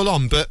pretty full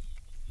on. But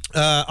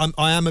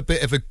I'm a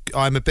bit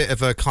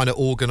of a kind of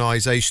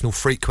organisational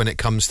freak when it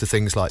comes to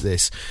things like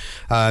this.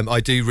 I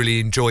do really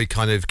enjoy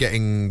kind of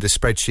getting the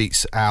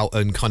spreadsheets out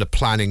and kind of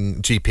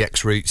planning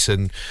GPX routes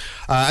and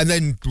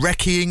then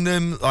recceing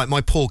them. Like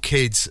my poor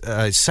kids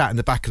sat in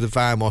the back of the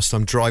van whilst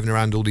I'm driving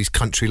around all these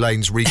country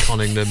lanes,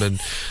 reconning them, and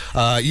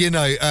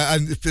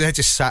and they're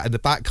just sat in the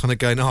back, kind of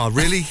going, "Oh,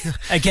 really?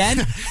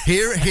 Again?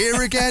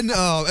 here again?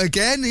 Oh,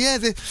 again? Yeah."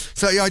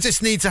 So I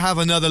just need to have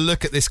another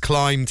look at this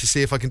climb to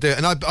see if I can do it.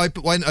 And I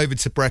went over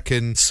to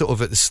Brecon sort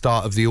of at the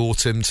start of the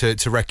autumn to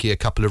recce a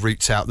couple of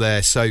routes out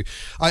there. So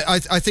I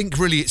think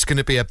really it's going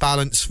to be a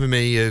balance for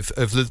me of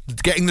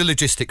getting the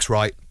logistics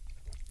right,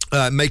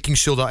 making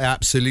sure that I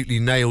absolutely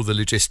nail the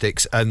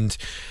logistics, and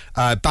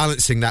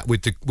balancing that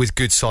with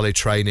good solid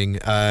training.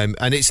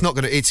 And it's not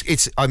going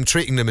to. I'm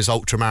treating them as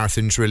ultra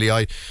marathons really.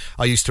 I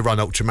used to run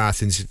ultra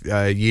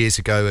marathons years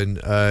ago,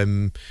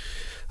 and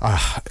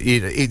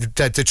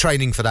the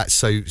training for that's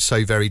so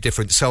very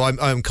different. So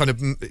I'm kind of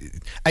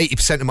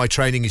 80% of my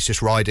training is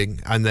just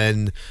riding, and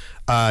then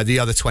the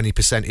other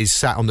 20% is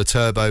sat on the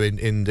turbo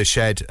in the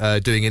shed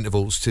doing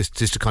intervals just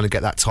to kind of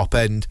get that top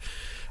end.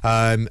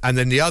 And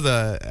then the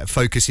other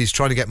focus is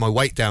trying to get my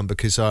weight down,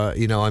 because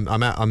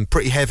I'm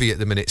pretty heavy at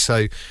the minute.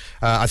 So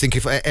I think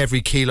if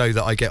every kilo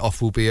that I get off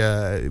will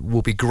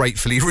be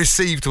gratefully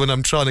received when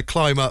I'm trying to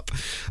climb up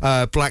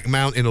Black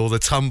Mountain or the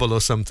Tumble or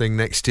something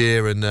next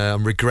year, and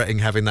I'm regretting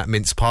having that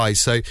mince pie.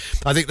 So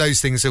I think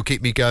those things will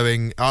keep me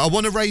going. I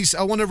want to raise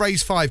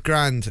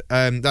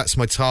 $5,000. That's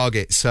my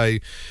target. So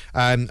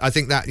I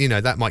think that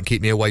that might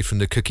keep me away from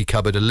the cookie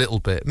cupboard a little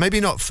bit.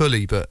 Maybe not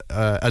fully, but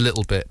a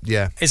little bit.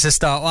 Yeah, it's a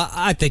start. Well,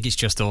 I think it's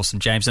just awesome,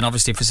 James, and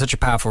obviously for such a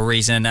powerful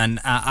reason, and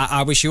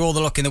I wish you all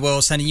the luck in the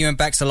world, sending you and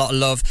Bex a lot of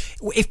love.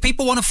 If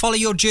people want to follow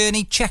your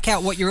journey, check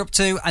out what you're up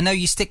to. I know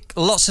you stick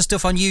lots of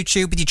stuff on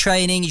YouTube with your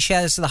training, you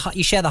share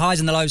the highs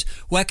and the lows.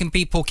 Where can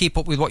people keep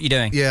up with what you're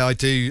doing? Yeah, I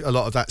do a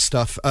lot of that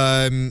stuff. So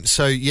on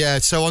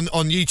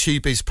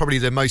YouTube is probably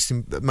the most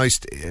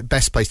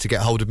best place to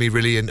get hold of me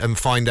really, and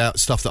find out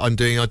stuff that I'm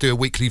doing. I do a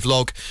weekly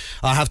vlog.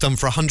 I have done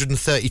for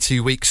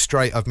 132 weeks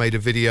straight. I've made a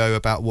video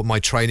about what my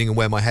training and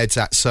where my head's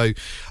at. So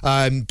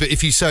but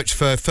if you search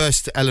for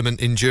First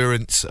Element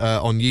Endurance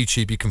on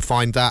YouTube, you can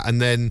find that.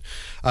 And then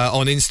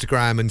on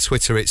Instagram and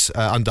Twitter, it's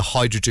under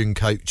Hydrogen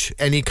Coach.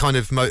 Any kind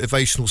of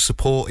motivational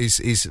support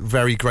is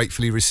very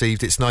gratefully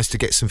received. It's nice to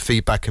get some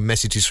feedback and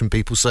messages from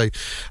people. So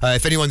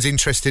if anyone's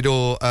interested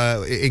or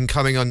in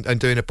coming on and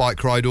doing a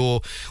bike ride,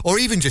 or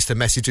even just a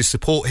message of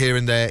support here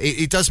and there,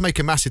 it does make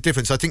a massive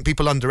difference. I think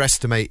people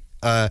underestimate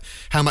how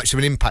much of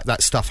an impact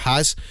that stuff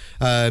has,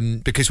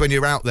 because when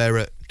you're out there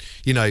at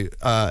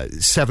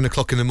 7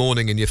 o'clock in the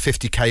morning and you're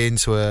 50k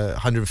into a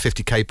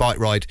 150k bike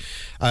ride,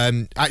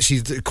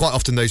 actually quite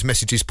often those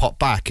messages pop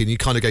back and you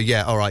kind of go,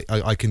 yeah, all right,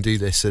 I can do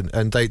this,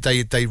 and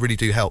they really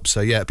do help.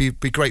 So yeah, be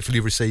gratefully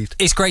received.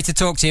 It's great to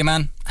talk to you,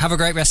 man. Have a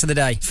great rest of the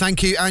day.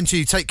 Thank you,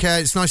 Angie. Take care.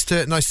 It's nice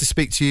to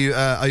speak to you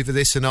over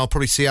this, and I'll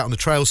probably see you out on the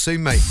trail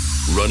soon, mate.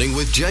 Running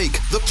with Jake,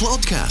 the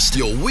podcast,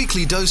 your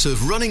weekly dose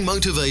of running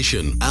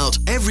motivation, out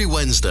every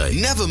Wednesday.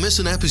 Never miss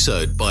an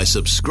episode by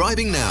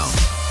subscribing now.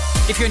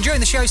 If you're enjoying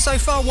the show so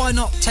far, why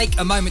not take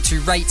a moment to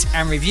rate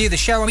and review the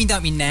show? I mean,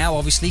 don't mean now,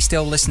 obviously,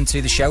 still listen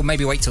to the show,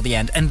 maybe wait till the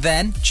end, and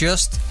then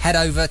just head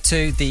over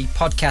to the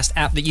podcast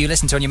app that you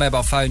listen to on your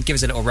mobile phone, give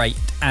us a little rate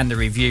and a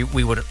review.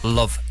 We would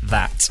love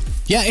that.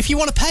 Yeah, if you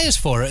want to pay us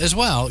for it as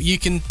well, you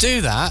can do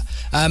that.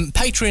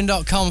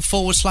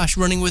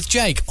 Patreon.com/Running with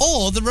Jake,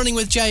 or the Running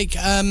with Jake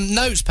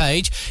notes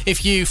page.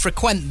 If you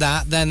frequent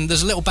that, then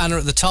there's a little banner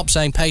at the top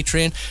saying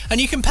Patreon,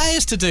 and you can pay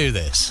us to do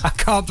this. I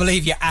can't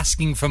believe you're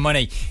asking for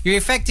money. You're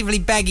effectively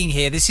begging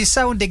here. This is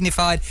so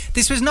undignified.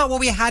 This was not what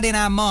we had in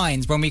our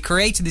minds when we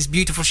created this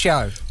beautiful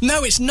show.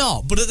 No, it's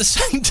not, but at the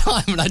same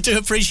time, and I do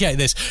appreciate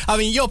this, I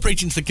mean, you're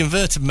preaching to the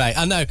converted, mate.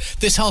 I know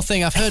this whole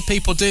thing, I've heard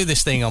people people do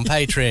this thing on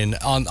Patreon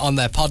on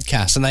their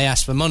podcast and they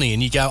ask for money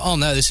and you go, oh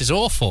no, this is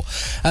awful.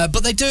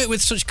 But they do it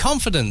with such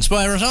confidence,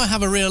 whereas I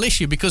have a real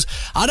issue because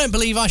I don't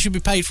believe I should be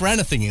paid for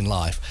anything in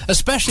life,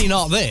 especially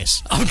not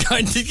this. I'm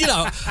going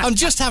to, I'm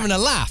just having a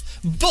laugh.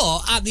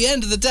 But at the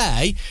end of the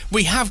day,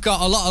 we have got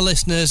a lot of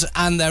listeners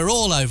and they're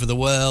all over the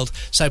world,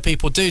 so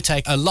people do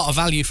take a lot of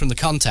value from the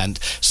content.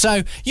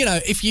 So,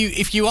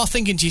 if you are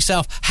thinking to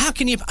yourself,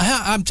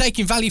 I'm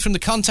taking value from the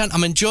content,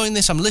 I'm enjoying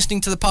this, I'm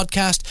listening to the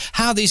podcast,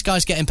 how are these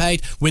guys getting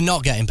paid? We're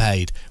not getting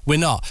paid. We're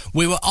not.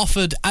 We were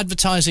offered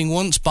advertising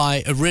once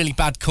by a really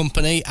bad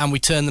company and we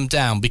turned them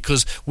down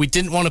because we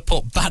didn't want to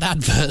put bad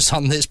adverts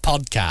on this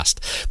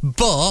podcast.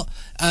 But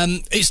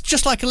it's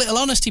just like a little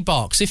honesty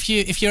box. If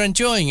you're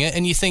enjoying it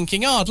and you're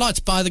thinking, I'd like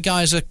to buy the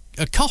guys a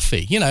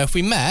coffee, if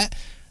we met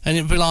and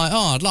it'd be like,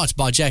 I'd like to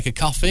buy Jake a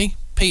coffee,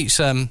 Pete's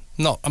I'm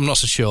not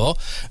so sure,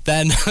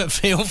 then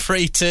feel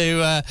free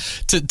to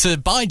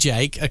buy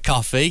Jake a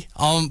coffee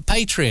on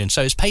Patreon.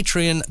 So it's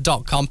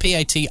patreon.com,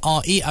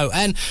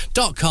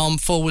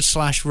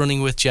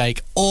 patreon.com/Running with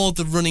Jake, or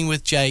the Running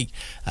with Jake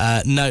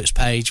notes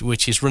page,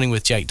 which is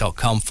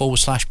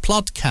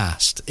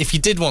runningwithjake.com/plodcast, if you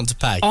did want to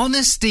pay.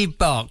 Honesty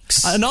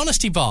box. An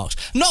honesty box.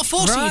 Not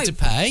forcing you to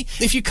pay.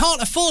 If you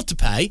can't afford to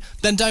pay,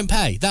 then don't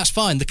pay. That's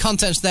fine. The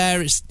content's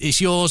there.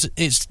 It's yours.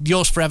 It's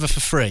yours forever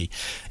for free.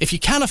 If you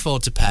can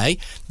afford to pay,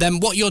 then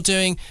what you're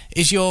doing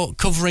is you're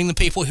covering the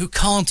people who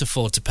can't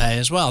afford to pay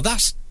as well.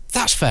 That's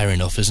fair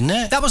enough, isn't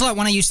it? That was like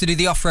when I used to do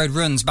the off-road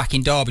runs back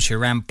in Derbyshire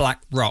around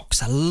Black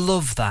Rocks. I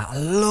love that. I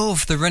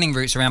love the running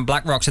routes around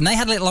Black Rocks. And they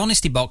had a little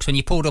honesty box when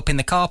you pulled up in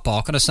the car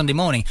park on a Sunday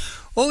morning.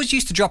 Always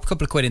used to drop a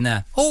couple of quid in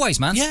there. Always,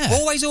 man. Yeah.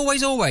 Always.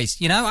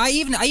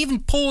 I even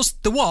paused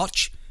the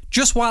watch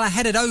just while I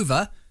headed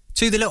over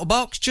to the little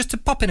box just to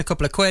pop in a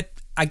couple of quid.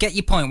 I get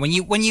your point. When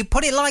you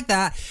put it like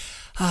that,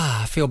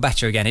 I feel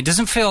better again. It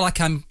doesn't feel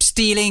like I'm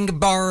stealing,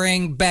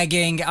 borrowing,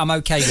 begging. I'm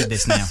okay with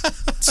this now.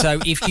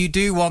 So if you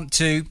do want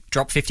to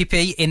drop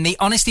 50p in the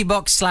honesty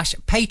box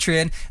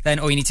 /Patreon, then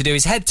all you need to do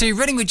is head to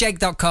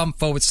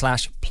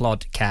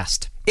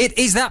runningwithjake.com/plodcast. It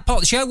is that part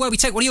of the show where we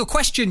take one of your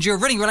questions, your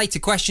running-related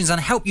questions, and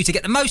help you to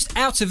get the most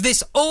out of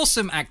this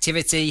awesome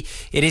activity.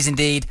 It is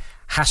indeed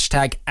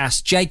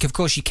 #AskJake. Of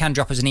course, you can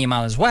drop us an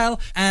email as well.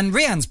 And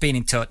Rhiann's been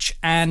in touch,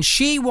 and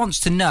she wants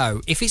to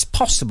know if it's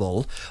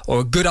possible,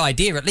 or a good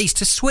idea at least,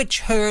 to switch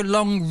her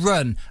long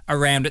run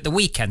around at the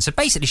weekend. So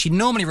basically, she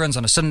normally runs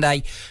on a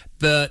Sunday,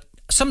 but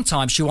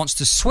sometimes she wants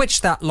to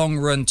switch that long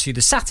run to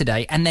the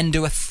Saturday and then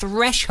do a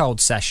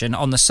threshold session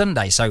on the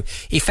Sunday. So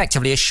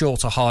effectively a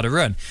shorter, harder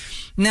run.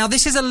 Now,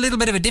 this is a little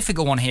bit of a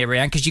difficult one here,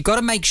 Rhiann, because you've got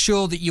to make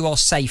sure that you are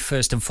safe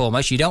first and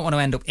foremost. You don't want to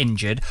end up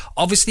injured.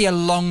 Obviously, a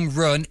long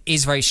run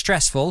is very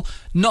stressful,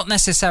 not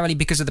necessarily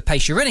because of the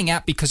pace you're running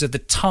at, because of the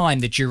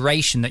time, the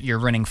duration that you're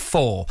running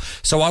for.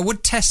 So I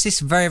would test this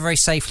very, very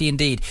safely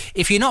indeed.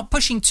 If you're not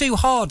pushing too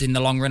hard in the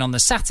long run on the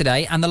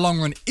Saturday and the long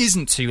run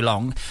isn't too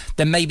long,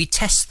 then maybe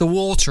test the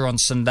water on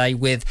Sunday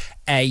with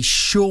a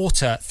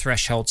shorter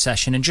threshold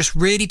session and just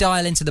really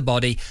dial into the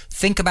body,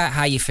 think about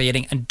how you're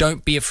feeling, and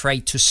don't be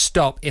afraid to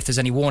stop if there's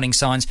any warning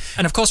signs.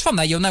 And of course, from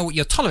there, you'll know what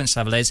your tolerance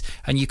level is,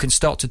 and you can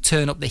start to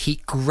turn up the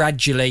heat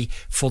gradually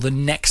for the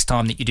next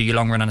time that you do your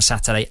long run on a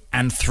Saturday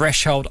and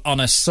threshold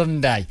on a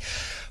Sunday.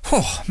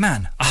 Oh,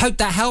 man, I hope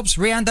that helps.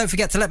 Rhiann, don't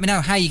forget to let me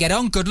know how you get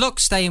on. Good luck,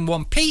 stay in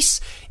one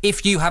piece.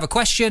 If you have a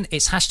question,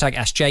 it's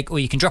 #AskJake, or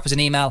you can drop us an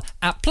email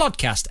at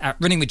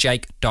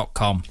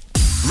plodcast@runningwithjake.com.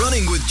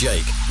 Running with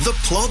Jake, the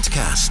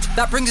Plodcast.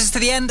 That brings us to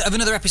the end of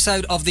another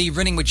episode of the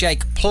Running with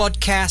Jake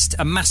Plodcast.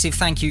 A massive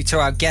thank you to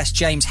our guest,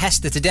 James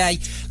Hester, today.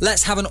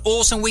 Let's have an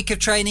awesome week of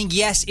training.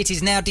 Yes, it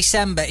is now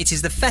December. It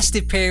is the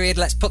festive period.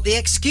 Let's put the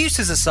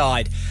excuses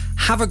aside.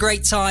 Have a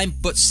great time,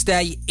 but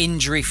stay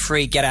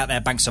injury-free. Get out there,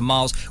 bank some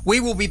miles. We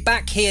will be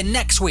back here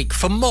next week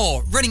for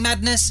more running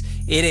madness.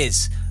 It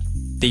is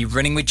the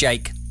Running with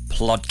Jake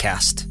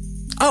Plodcast.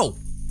 Oh,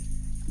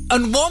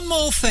 and one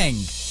more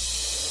thing.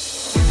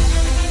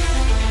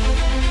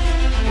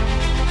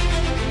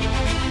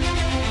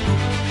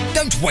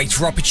 Don't wait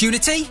for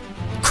opportunity.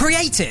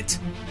 Create it.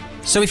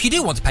 So if you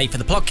do want to pay for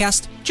the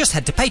podcast, just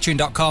head to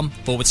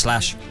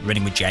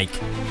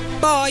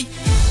patreon.com/runningwithjake. Bye.